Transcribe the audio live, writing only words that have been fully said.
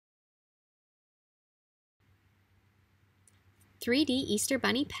3D Easter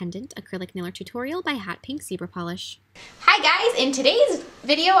Bunny Pendant Acrylic Nail tutorial by Hotpinkzebrapolish. Hi guys, in today's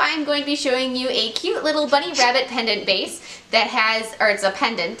video I'm going to be showing you a cute little bunny rabbit pendant base that has, or it's a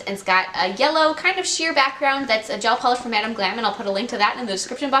pendant, and it's got a yellow kind of sheer background that's a gel polish from Madam Glam, and I'll put a link to that in the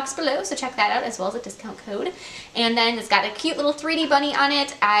description box below, so check that out, as well as a discount code. And then it's got a cute little 3D bunny on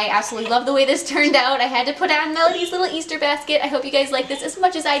it. I absolutely love the way this turned out. I had to put on Melody's little Easter basket. I hope you guys like this as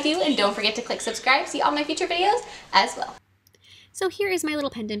much as I do, and don't forget to click subscribe to see all my future videos as well. So here is my little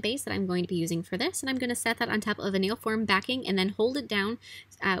pendant base that I'm going to be using for this, and I'm going to set that on top of a nail form backing and then hold it down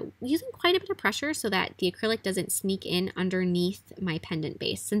using quite a bit of pressure so that the acrylic doesn't sneak in underneath my pendant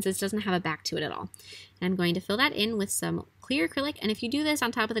base, since this doesn't have a back to it at all. And I'm going to fill that in with some clear acrylic, and if you do this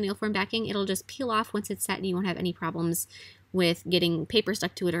on top of the nail form backing, it'll just peel off once it's set and you won't have any problems with getting paper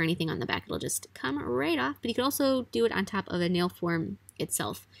stuck to it or anything on the back. It'll just come right off, but you can also do it on top of a nail form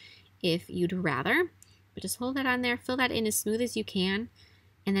itself if you'd rather. But just hold that on there, fill that in as smooth as you can,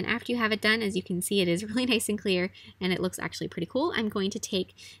 and then after you have it done, as you can see, it is really nice and clear, and it looks actually pretty cool. I'm going to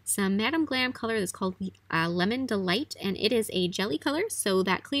take some Madam Glam color that's called Lemon Delight, and it is a jelly color, so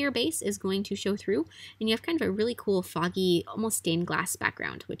that clear base is going to show through, and you have kind of a really cool, foggy, almost stained glass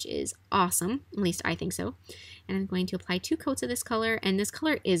background, which is awesome, at least I think so. And I'm going to apply 2 coats of this color, and this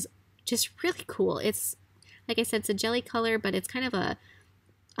color is just really cool. It's, like I said, it's a jelly color, but it's kind of a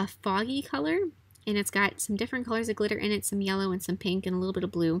foggy color. And it's got some different colors of glitter in it, some yellow and some pink and a little bit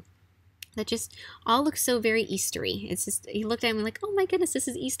of blue. That just all looks so very Eastery. It's just, you look at it and like, oh my goodness, this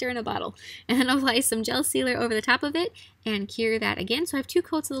is Easter in a bottle. And then apply some gel sealer over the top of it and cure that again. So I have 2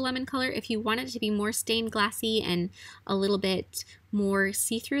 coats of the lemon color. If you want it to be more stained glassy and a little bit more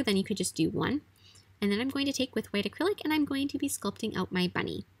see-through, then you could just do 1. And then I'm going to take with white acrylic and I'm going to be sculpting out my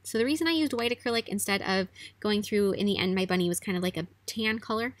bunny. So the reason I used white acrylic instead of going through, in the end my bunny was kind of like a tan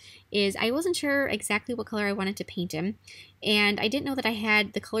color, is I wasn't sure exactly what color I wanted to paint him. And I didn't know that I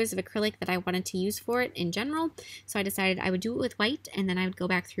had the colors of acrylic that I wanted to use for it in general. So I decided I would do it with white and then I would go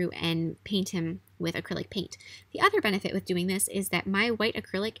back through and paint him with acrylic paint. The other benefit with doing this is that my white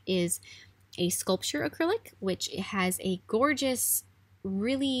acrylic is a sculpture acrylic, which has a gorgeous,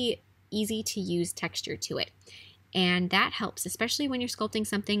 really easy to use texture to it, and that helps, especially when you're sculpting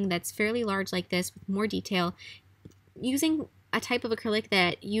something that's fairly large like this with more detail. Using a type of acrylic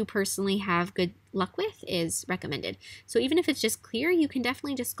that you personally have good luck with is recommended. So even if it's just clear, you can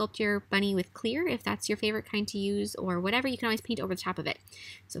definitely just sculpt your bunny with clear if that's your favorite kind to use, or whatever. You can always paint over the top of it.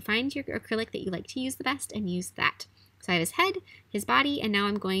 So find your acrylic that you like to use the best and use that. So I have his head, his body, and now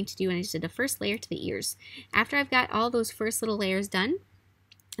I'm going to do, and I just did the first layer to the ears. After I've got all those first little layers done,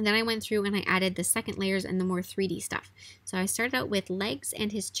 and then I went through and I added the second layers and the more 3D stuff. So I started out with legs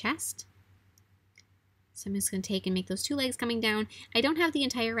and his chest. So I'm just going to take and make those 2 legs coming down. I don't have the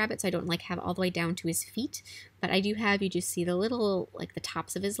entire rabbit, so I don't like have all the way down to his feet. But I do have, you just see the little, like the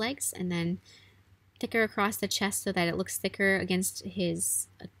tops of his legs, and then thicker across the chest so that it looks thicker against his,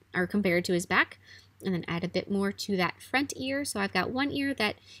 or compared to his back. And then add a bit more to that front ear. So I've got one ear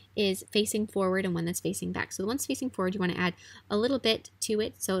that is facing forward and one that's facing back. So the one's facing forward, you want to add a little bit to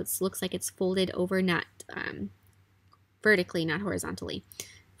it so it looks like it's folded over, not vertically, not horizontally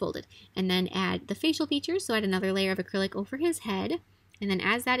folded. And then add the facial features. So add another layer of acrylic over his head. And then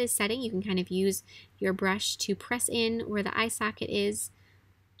as that is setting, you can kind of use your brush to press in where the eye socket is,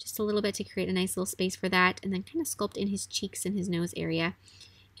 just a little bit to create a nice little space for that. And then kind of sculpt in his cheeks and his nose area.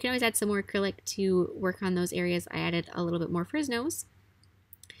 You can always add some more acrylic to work on those areas. I added a little bit more for his nose,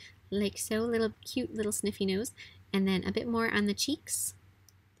 like so, little cute little sniffy nose, and then a bit more on the cheeks,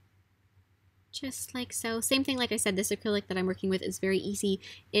 just like so. Same thing, like I said, this acrylic that I'm working with is very easy.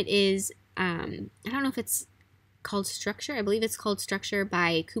 It is, I don't know if it's called Structure. I believe it's called Structure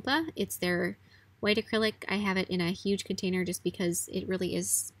by Coupa. It's their white acrylic. I have it in a huge container just because it really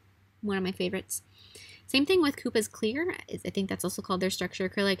is one of my favorites. Same thing with Coupa's Clear. I think that's also called their Structure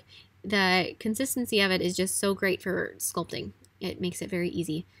acrylic. The consistency of it is just so great for sculpting. It makes it very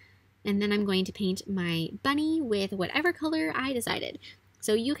easy. And then I'm going to paint my bunny with whatever color I decided.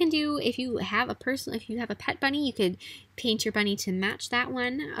 So you can do, if you have a pet bunny, you could paint your bunny to match that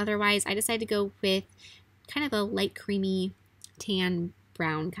one. Otherwise, I decided to go with kind of a light creamy tan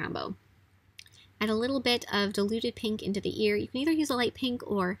brown combo. Add a little bit of diluted pink into the ear. You can either use a light pink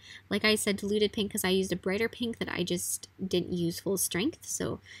or, like I said, diluted pink, because I used a brighter pink that I just didn't use full strength.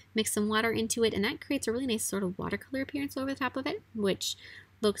 So mix some water into it, and that creates a really nice sort of watercolor appearance over the top of it, which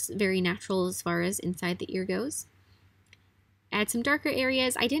looks very natural as far as inside the ear goes. Add some darker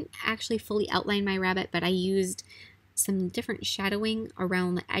areas. I didn't actually fully outline my rabbit, but I used some different shadowing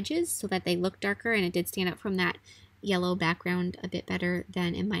around the edges so that they look darker, and it did stand out from that yellow background a bit better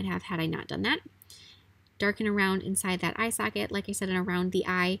than it might have had I not done that. darken around inside that eye socket, like I said, and around the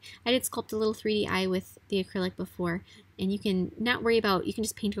eye. I did sculpt a little 3D eye with the acrylic before, and you can not worry about, you can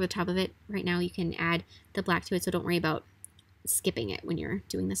just paint over the top of it. Right now you can add the black to it, so don't worry about skipping it when you're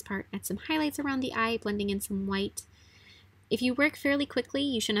doing this part. Add some highlights around the eye, blending in some white. If you work fairly quickly,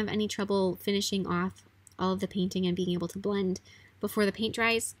 you shouldn't have any trouble finishing off all of the painting and being able to blend before the paint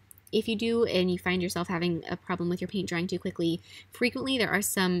dries. If you do and you find yourself having a problem with your paint drying too quickly, frequently there are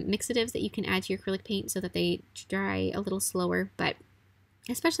some mixatives that you can add to your acrylic paint so that they dry a little slower, but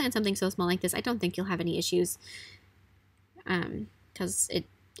especially on something so small like this, I don't think you'll have any issues because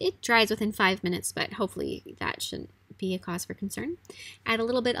it dries within 5 minutes, but hopefully that shouldn't be a cause for concern. Add a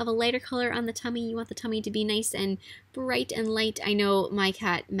little bit of a lighter color on the tummy. You want the tummy to be nice and bright and light. I know my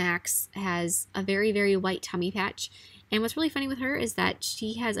cat Max has a very, very white tummy patch, and what's really funny with her is that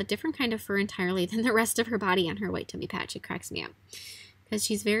she has a different kind of fur entirely than the rest of her body on her white tummy patch. It cracks me up because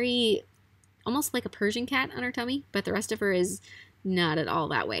she's very, almost like a Persian cat on her tummy, but the rest of her is not at all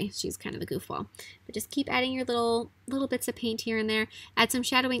that way. She's kind of a goofball. But just keep adding your little bits of paint here and there. Add some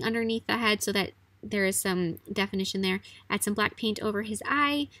shadowing underneath the head so that there is some definition there. Add some black paint over his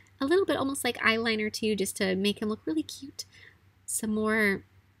eye, a little bit almost like eyeliner too, just to make him look really cute. Some more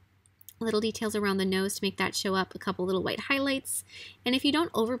little details around the nose to make that show up, a couple little white highlights. And if you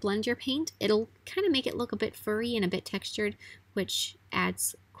don't overblend your paint, it'll kind of make it look a bit furry and a bit textured, which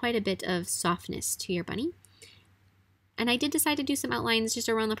adds quite a bit of softness to your bunny. And I did decide to do some outlines just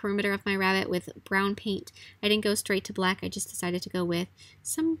around the perimeter of my rabbit with brown paint. I didn't go straight to black. I just decided to go with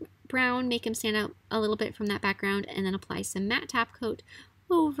some brown, make him stand out a little bit from that background, and then apply some matte top coat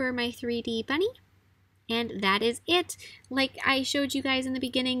over my 3D bunny. And that is it. Like I showed you guys in the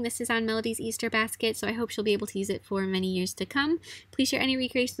beginning, this is on Melody's Easter basket, so I hope she'll be able to use it for many years to come. Please share any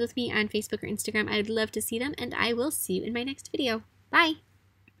recreations with me on Facebook or Instagram. I'd love to see them, and I will see you in my next video. Bye!